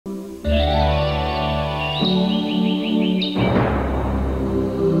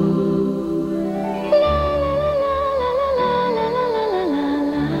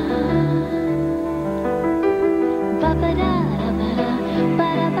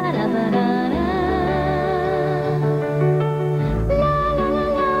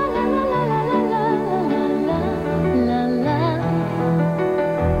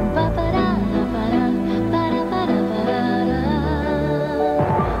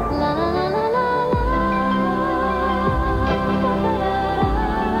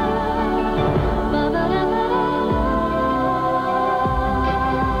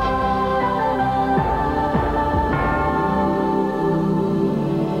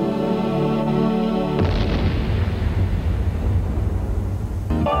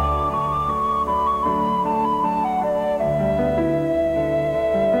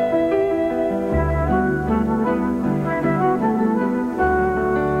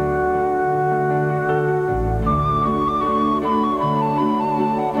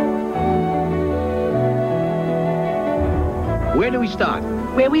we start?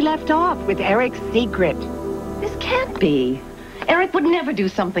 Where we left off, with Eric's secret. This can't be. Eric would never do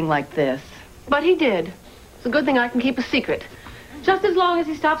something like this. But he did. It's a good thing I can keep a secret. Just as long as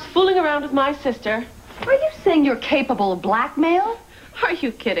he stops fooling around with my sister. Are you saying you're capable of blackmail? Are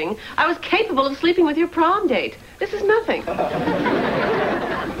you kidding? I was capable of sleeping with your prom date. This is nothing.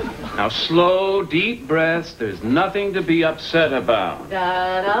 Now, slow, deep breaths. There's nothing to be upset about.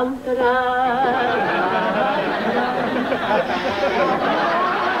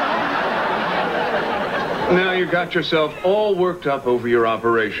 Now, you got yourself all worked up over your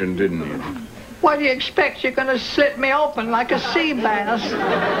operation, didn't you? What do you expect? You're going to slit me open like a sea bass.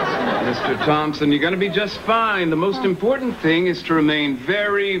 Mr. Thompson, you're going to be just fine. The most important thing is to remain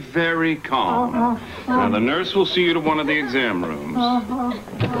very, very calm. Now, the nurse will see you to one of the exam rooms.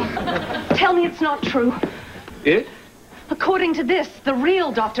 Tell me it's not true. It? According to this, the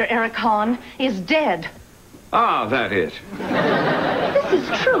real Dr. Eric Hahn is dead. Ah, that it. This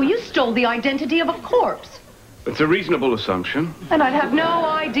is true. You stole the identity of a corpse. It's a reasonable assumption. And I'd have no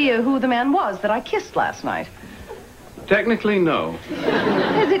idea who the man was that I kissed last night. Technically, no.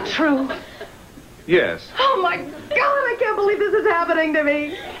 Is it true? Yes. Oh, my God, I can't believe this is happening to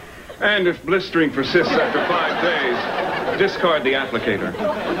me. And if blistering persists after 5 days, discard the applicator.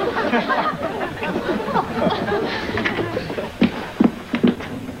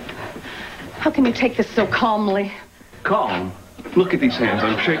 How can you take this so calmly? Calm? Look at these hands.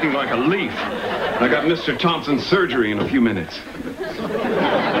 I'm shaking like a leaf. I got Mr. Thompson's surgery in a few minutes.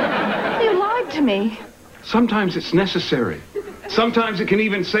 You lied to me. Sometimes it's necessary. Sometimes it can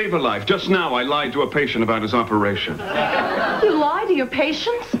even save a life. Just now, I lied to a patient about his operation. You lie to your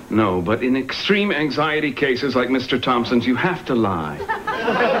patients? No, but in extreme anxiety cases like Mr. Thompson's, you have to lie.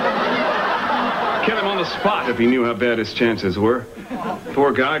 Kill him on the spot if he knew how bad his chances were.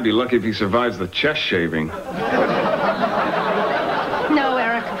 Poor guy, I'd be lucky if he survives the chest shaving. No,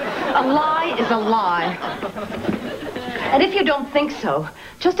 Eric. A lie is a lie. And if you don't think so,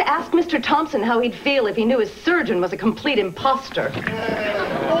 just ask Mr. Thompson how he'd feel if he knew his surgeon was a complete imposter.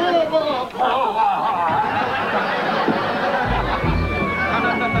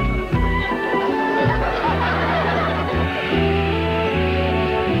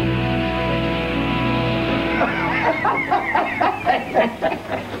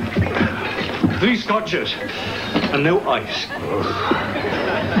 Three scotches and no ice.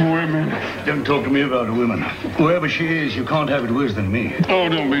 Women. Don't talk to me about women. Whoever she is, you can't have it worse than me. Oh,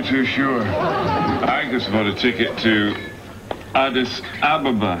 don't be too sure. I just bought a ticket to Addis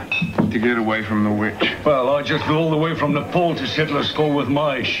Ababa to get away from the witch. Well, I just flew all the way from Nepal to settle a score with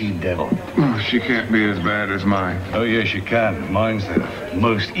my she-devil. Oh, she can't be as bad as mine. Oh, yes, she can. Mine's the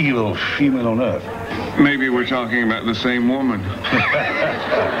most evil female on earth. Maybe we're talking about the same woman.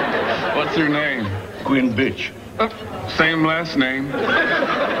 What's her name? Queen Bitch. Same last name.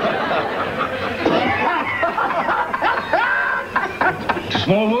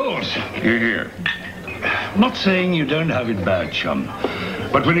 Small worlds. You're here. I'm not saying you don't have it bad, chum.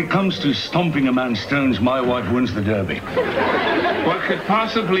 But when it comes to stomping a man's stones, my wife wins the derby. What could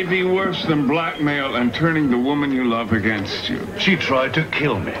possibly be worse than blackmail and turning the woman you love against you? She tried to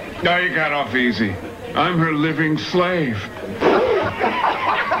kill me. Now you got off easy. I'm her living slave.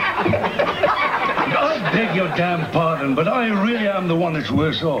 I beg your damn pardon, but I really am the one that's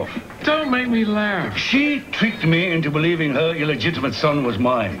worse off. Don't make me laugh. She tricked me into believing her illegitimate son was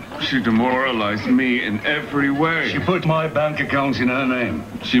mine. She demoralized me in every way. She put my bank accounts in her name.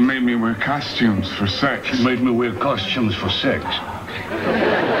 She made me wear costumes for sex. She made me wear costumes for sex.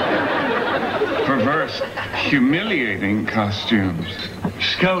 Perverse, humiliating costumes.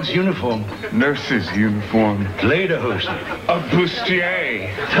 Scout's uniform. Nurse's uniform. Lederhosen. A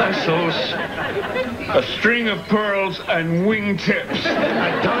bustier. Tassels. A string of pearls and wingtips.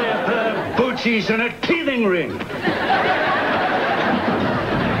 A diaper, booties, and a teething ring.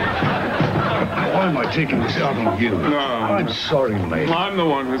 Why am I taking this out on you? No. I'm sorry, mate. I'm the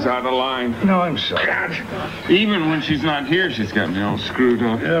one who's out of line. No, I'm sorry. God. Even when she's not here, she's got me all screwed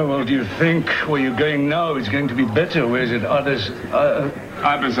up. Yeah, well, do you think where you're going now is going to be better? Where is it? Addis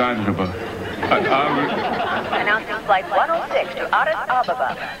Ababa. Announcing flight 106 to Addis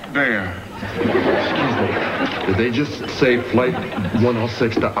Ababa. There. Excuse me. Did they just say flight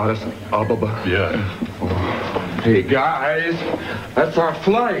 106 to Addis Ababa? Yeah. Oh. Hey, guys, that's our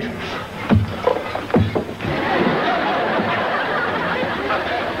flight.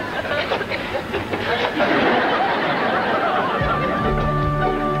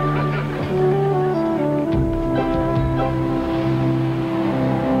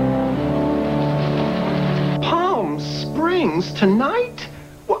 Tonight?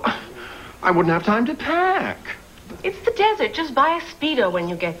 Well, I wouldn't have time to pack. It's the desert. Just buy a Speedo when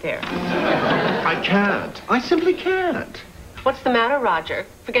you get there. I can't. I simply can't. What's the matter, Roger?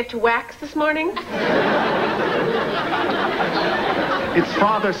 Forget to wax this morning? It's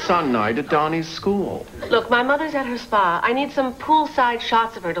father-son night at Donnie's school. Look, my mother's at her spa. I need some poolside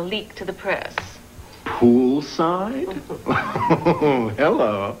shots of her to leak to the press. Poolside? Oh,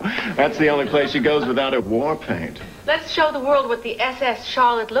 hello. That's the only place she goes without her war paint. Let's show the world what the SS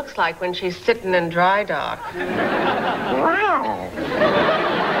Charlotte looks like when she's sitting in dry dock. Wow.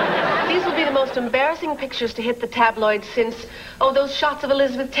 These will be the most embarrassing pictures to hit the tabloids since, those shots of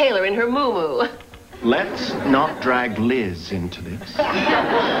Elizabeth Taylor in her moo-moo. Let's not drag Liz into this.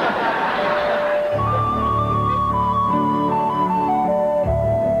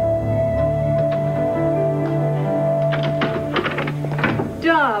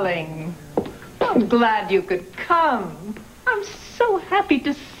 Darling, I'm glad you could come. I'm so happy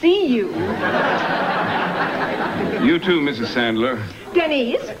to see you. You too, Mrs. Sandler.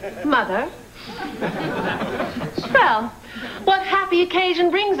 Denise? Mother? Well, what happy occasion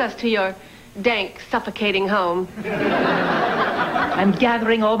brings us to your dank, suffocating home? I'm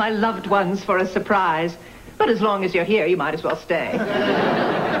gathering all my loved ones for a surprise. But as long as you're here, you might as well stay.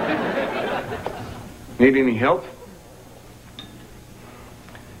 Need any help?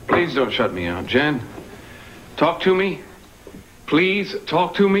 Please don't shut me out, Jen. Talk to me. Please,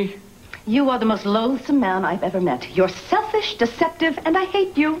 talk to me. You are the most loathsome man I've ever met. You're selfish, deceptive, and I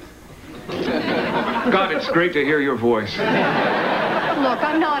hate you. God, it's great to hear your voice. Look,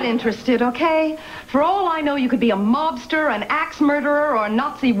 I'm not interested, okay? For all I know, you could be a mobster, an axe murderer, or a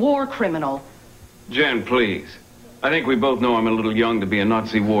Nazi war criminal. Jen, please. I think we both know I'm a little young to be a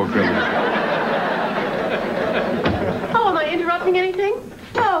Nazi war criminal. Oh, am I interrupting anything?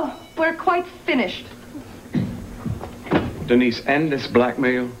 No, we're quite finished. Denise, end this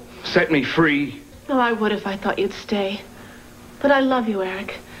blackmail. Set me free. Oh, I would if I thought you'd stay. But I love you,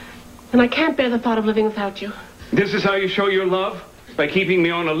 Eric. And I can't bear the thought of living without you. This is how you show your love? By keeping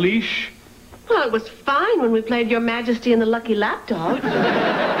me on a leash? Well, it was fine when we played Your Majesty and the Lucky Lapdog.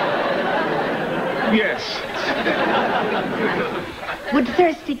 Yes. Would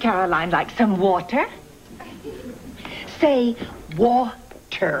thirsty Caroline like some water? Say water.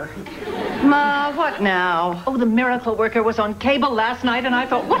 Ma, what now? Oh, the miracle worker was on cable last night, and I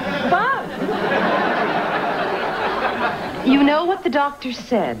thought, what fun! You know what the doctor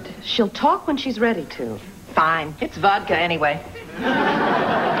said. She'll talk when she's ready to. Fine. It's vodka anyway.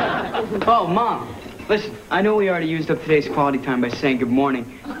 Oh, Mom. Listen, I know we already used up today's quality time by saying good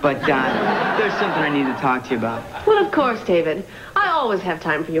morning, but there's something I need to talk to you about. Well, of course, David. I always have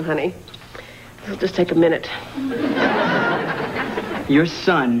time for you, honey. It'll just take a minute. Your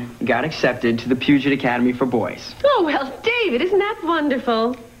son got accepted to the Puget Academy for Boys. Oh, well, David, isn't that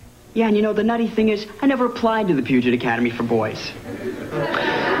wonderful? Yeah, and you know, the nutty thing is, I never applied to the Puget Academy for Boys.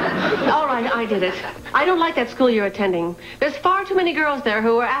 All right, I did it. I don't like that school you're attending. There's far too many girls there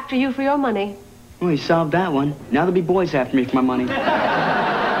who are after you for your money. Well, you solved that one. Now there'll be boys after me for my money.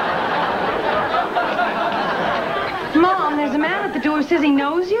 Mom, there's a man at the door who says he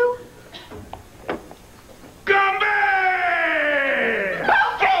knows you. Come back!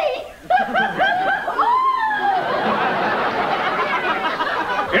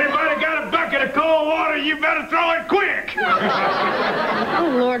 Anybody got a bucket of cold water? You better throw it quick! Oh,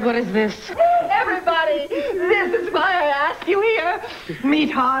 Lord, what is this? Everybody, this is why I asked you here.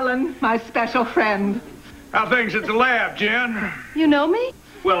 Meet Harlan, my special friend. How things at the lab, Jen? You know me?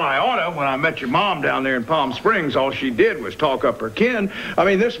 Well, I oughta. When I met your mom down there in Palm Springs, all she did was talk up her kin. I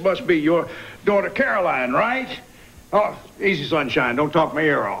mean, this must be your daughter Caroline, right? Oh, easy, sunshine. Don't talk my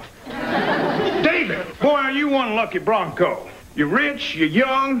ear off. David, boy, are you one lucky bronco. You're rich, you're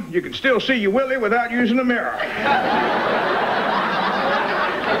young, you can still see your Willie without using a mirror.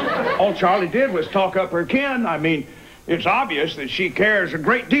 All Charlie did was talk up her kin. I mean, it's obvious that she cares a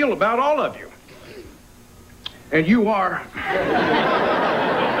great deal about all of you. And you are...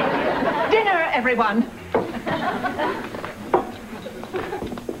 Dinner, everyone.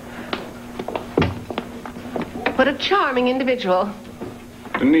 What a charming individual.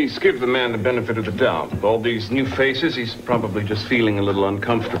 Denise, give the man the benefit of the doubt. With all these new faces, he's probably just feeling a little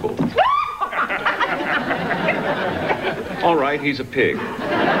uncomfortable. All right, he's a pig.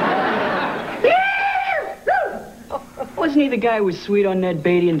 Wasn't he the guy who was sweet on Ned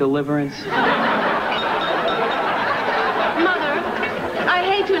Beatty in Deliverance? Mother, I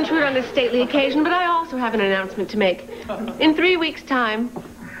hate to intrude on this stately occasion, but I also have an announcement to make. In 3 weeks' time,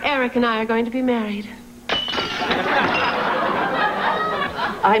 Eric and I are going to be married.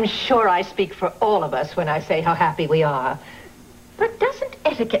 I'm sure I speak for all of us when I say how happy we are. But doesn't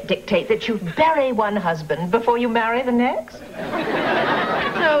Eric etiquette dictate that you bury one husband before you marry the next?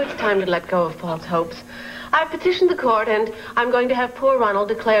 No, it's time to let go of false hopes. I've petitioned the court, and I'm going to have poor Ronald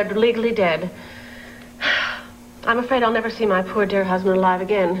declared legally dead. I'm afraid I'll never see my poor dear husband alive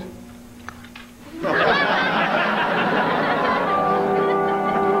again.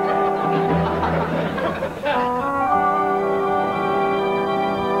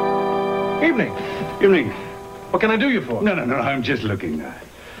 Evening. Evening. What can I do you for? No, I'm just looking.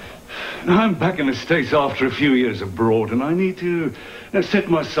 I'm back in the States after a few years abroad, and I need to set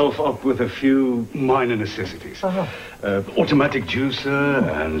myself up with a few minor necessities. Automatic juicer,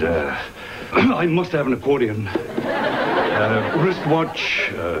 and I must have an accordion.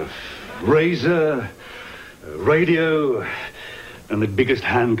 Wristwatch, razor, radio, and the biggest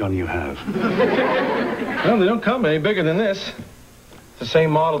handgun you have. Well, they don't come any bigger than this. The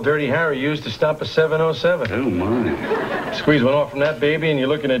same model Dirty Harry used to stop a 707. Oh, my. Squeeze one off from that baby, and you're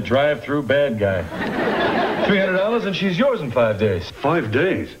looking at drive-through bad guy. $300, and she's yours in 5 days. 5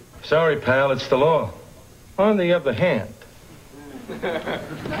 days? Sorry, pal, it's the law. On the other hand,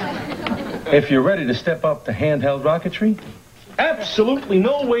 if you're ready to step up to handheld rocketry, absolutely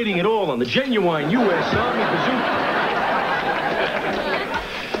no waiting at all on the genuine U.S. Army bazooka.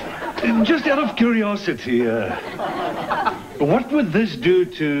 Just out of curiosity, what would this do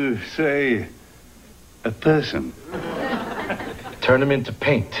to, say, a person? Turn him into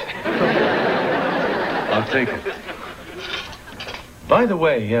paint. I'll take it. By the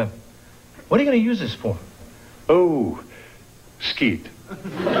way, what are you going to use this for? Oh, skeet.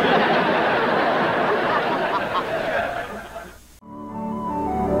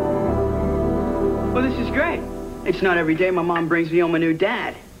 Well, this is great. It's not every day my mom brings me home a new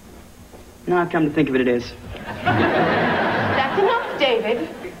dad. Now I've come to think of it, it is. That's enough, David.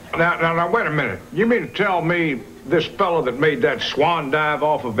 Now, wait a minute. You mean to tell me this fellow that made that swan dive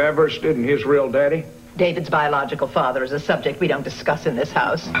off of Everest isn't his real daddy? David's biological father is a subject we don't discuss in this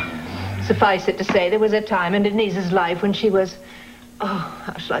house. Suffice it to say, there was a time in Denise's life when she was,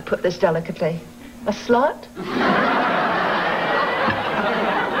 how shall I put this delicately, a slut?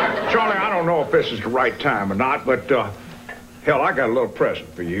 Charlie, I don't know if this is the right time or not, but, hell, I got a little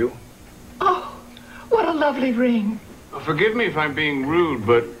present for you. Oh, what a lovely ring. Forgive me if I'm being rude,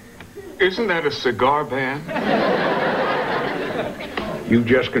 but isn't that a cigar band? You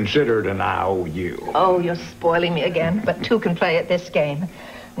just consider it an IOU. Oh, you're spoiling me again, but two can play at this game.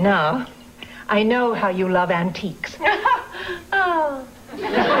 Now, I know how you love antiques. Oh.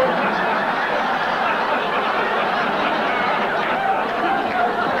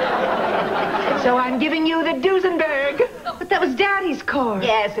 So I'm giving you the Duesenberg. But that was Daddy's car.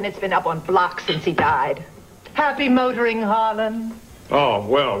 Yes, and it's been up on blocks since he died. Happy motoring, Harlan. Oh,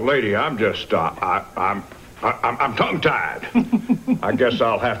 well, lady, I'm just, I'm tongue-tied. I guess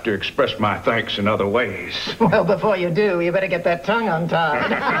I'll have to express my thanks in other ways. Well, before you do, you better get that tongue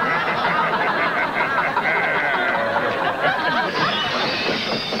untied.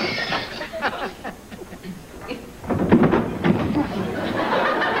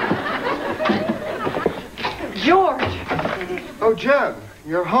 George! Oh, Jen,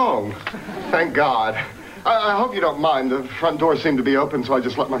 you're home. Thank God. I hope you don't mind. The front door seemed to be open, so I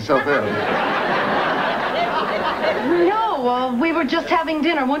just let myself in. No, we were just having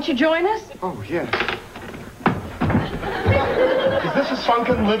dinner. Won't you join us? Oh, yes. Is this a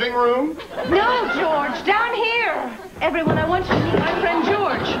sunken living room? No, George, down here. Everyone, I want you to meet my friend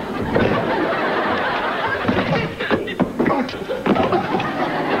George.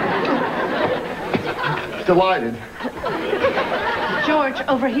 Delighted. George,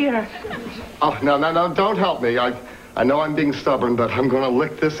 over here. Oh, no, don't help me. I know I'm being stubborn, but I'm going to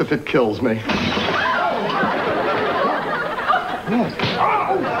lick this if it kills me.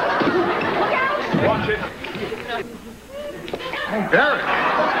 Watch it. Garrett.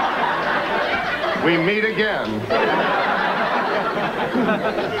 We meet again.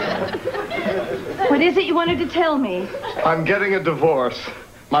 What is it you wanted to tell me? I'm getting a divorce.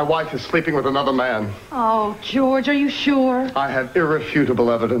 My wife is sleeping with another man. Oh, George, are you sure? I have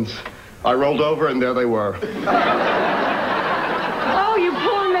irrefutable evidence. I rolled over, and there they were. Oh, you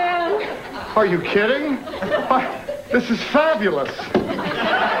poor man. Are you kidding? Why, this is fabulous.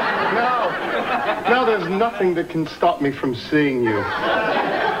 Now there's nothing that can stop me from seeing you.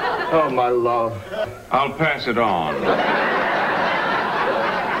 Oh, my love. I'll pass it on.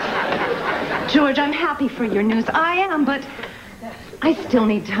 George, I'm happy for your news. I am, but I still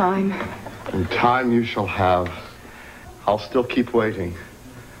need time. And time you shall have. I'll still keep waiting,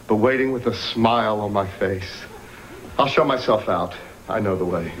 but waiting with a smile on my face. I'll show myself out. I know the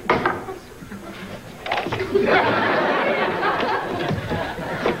way.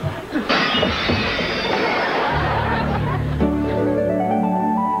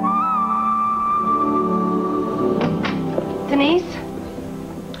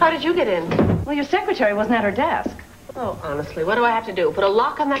 How did you get in? Well, your secretary wasn't at her desk. Oh, honestly, what do I have to do? Put a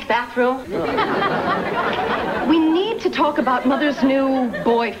lock on that bathroom? We need to talk about Mother's new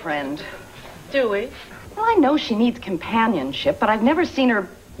boyfriend. Do we? Well, I know she needs companionship, but I've never seen her,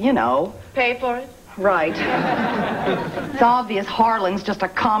 you know. Pay for it? Right. It's obvious Harlan's just a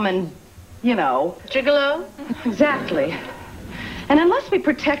common, you know. Gigolo? Exactly. And unless we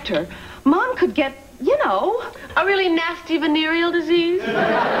protect her, Mom could get, you know. A really nasty venereal disease?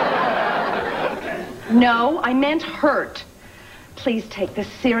 No, I meant hurt. Please take this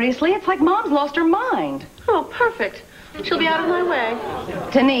seriously. It's like Mom's lost her mind. Oh, perfect. She'll be out of my way.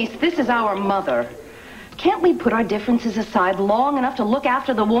 Denise, this is our mother. Can't we put our differences aside long enough to look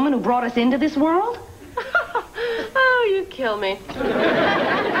after the woman who brought us into this world? Oh, you kill me.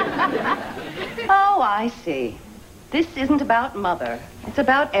 Oh, I see. This isn't about Mother. It's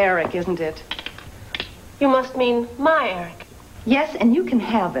about Eric, isn't it? You must mean my Eric. Yes, and you can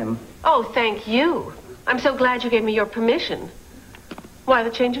have him. Oh, thank you. I'm so glad you gave me your permission. Why the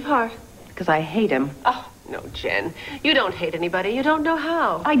change of heart? Because I hate him. Oh, no, Jen. You don't hate anybody. You don't know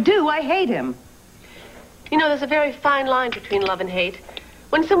how. I do. I hate him. You know, there's a very fine line between love and hate.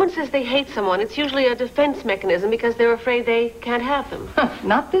 When someone says they hate someone, it's usually a defense mechanism because they're afraid they can't have them.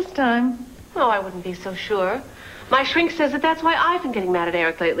 Not this time. Oh, I wouldn't be so sure. My shrink says that that's why I've been getting mad at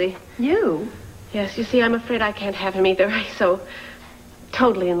Eric lately. You? Yes, you see, I'm afraid I can't have him either. He's so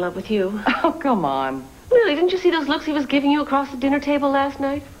totally in love with you. Oh, come on. Really, didn't you see those looks he was giving you across the dinner table last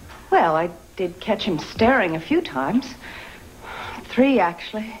night? Well, I did catch him staring a few times. 3,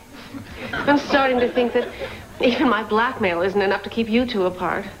 actually. I'm starting to think that even my blackmail isn't enough to keep you two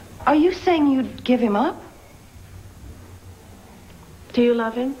apart. Are you saying you'd give him up? Do you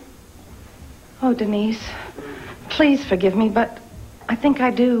love him? Oh, Denise, please forgive me, but I think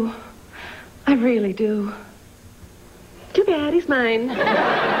I do. I really do. Too bad, he's mine.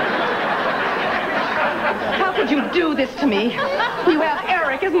 How could you do this to me? You have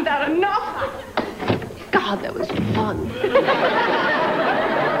Eric, isn't that enough? God, that was fun.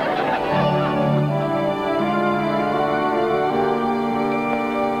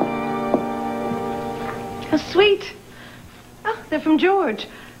 How sweet. Oh, they're from George.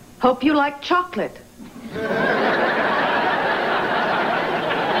 Hope you like chocolate.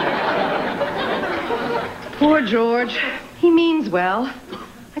 Poor George. He means well.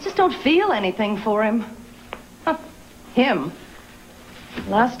 I just don't feel anything for him. Huh. Him.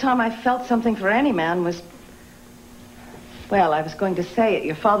 Last time I felt something for any man was... Well, I was going to say at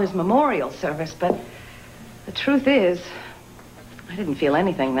your father's memorial service, but the truth is, I didn't feel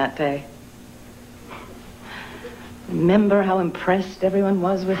anything that day. Remember how impressed everyone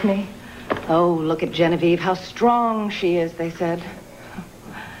was with me? Oh, look at Genevieve, how strong she is, they said.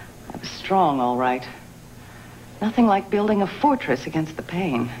 I was strong, all right. Nothing like building a fortress against the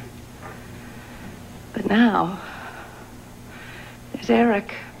pain. But now, there's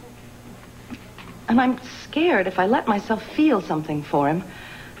Eric. And I'm scared if I let myself feel something for him,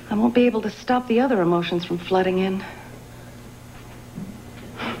 I won't be able to stop the other emotions from flooding in.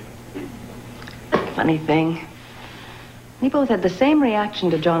 Funny thing. We both had the same reaction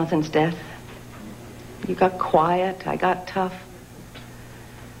to Jonathan's death. You got quiet, I got tough.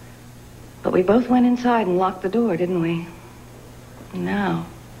 But we both went inside and locked the door, didn't we? And now,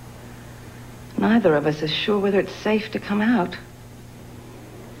 neither of us is sure whether it's safe to come out.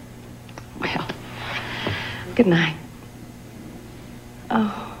 Well, good night.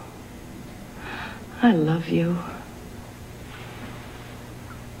 Oh, I love you.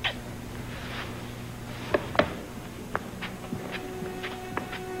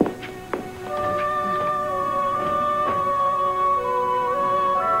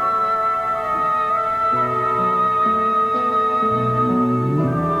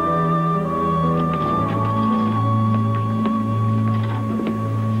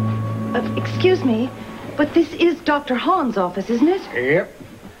 Excuse me, but this is Dr. Hahn's office, isn't it? Yep.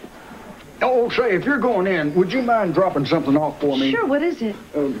 Oh, say, if you're going in, would you mind dropping something off for me? Sure, what is it?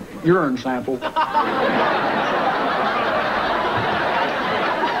 Urine sample.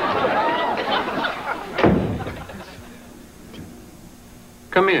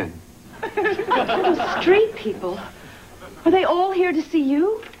 Come in. Those street people. Are they all here to see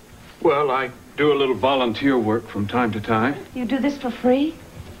you? Well, I do a little volunteer work from time to time. You do this for free?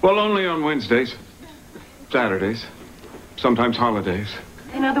 Well, only on Wednesdays, Saturdays, sometimes holidays.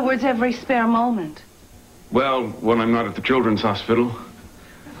 In other words, every spare moment. Well, when I'm not at the children's hospital.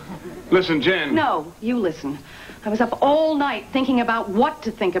 Listen, Jen. No, you listen. I was up all night thinking about what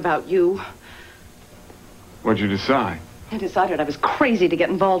to think about you. What'd you decide? I decided I was crazy to get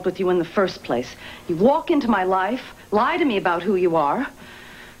involved with you in the first place. You walk into my life, lie to me about who you are,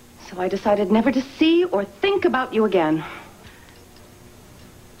 So I decided never to see or think about you again.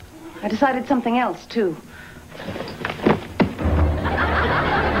 I decided something else, too.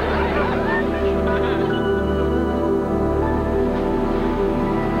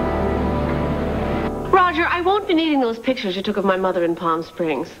 Roger, I won't be needing those pictures you took of my mother in Palm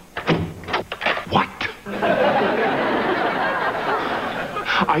Springs. What?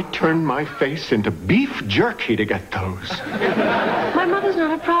 I turned my face into beef jerky to get those. My mother's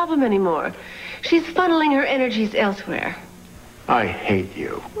not a problem anymore. She's funneling her energies elsewhere. I hate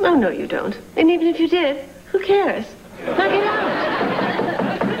you. Oh, no, you don't. And even if you did, who cares? Now get out.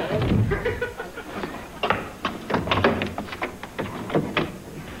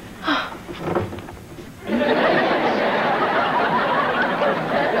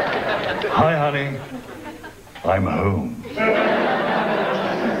 Hi, honey. I'm home.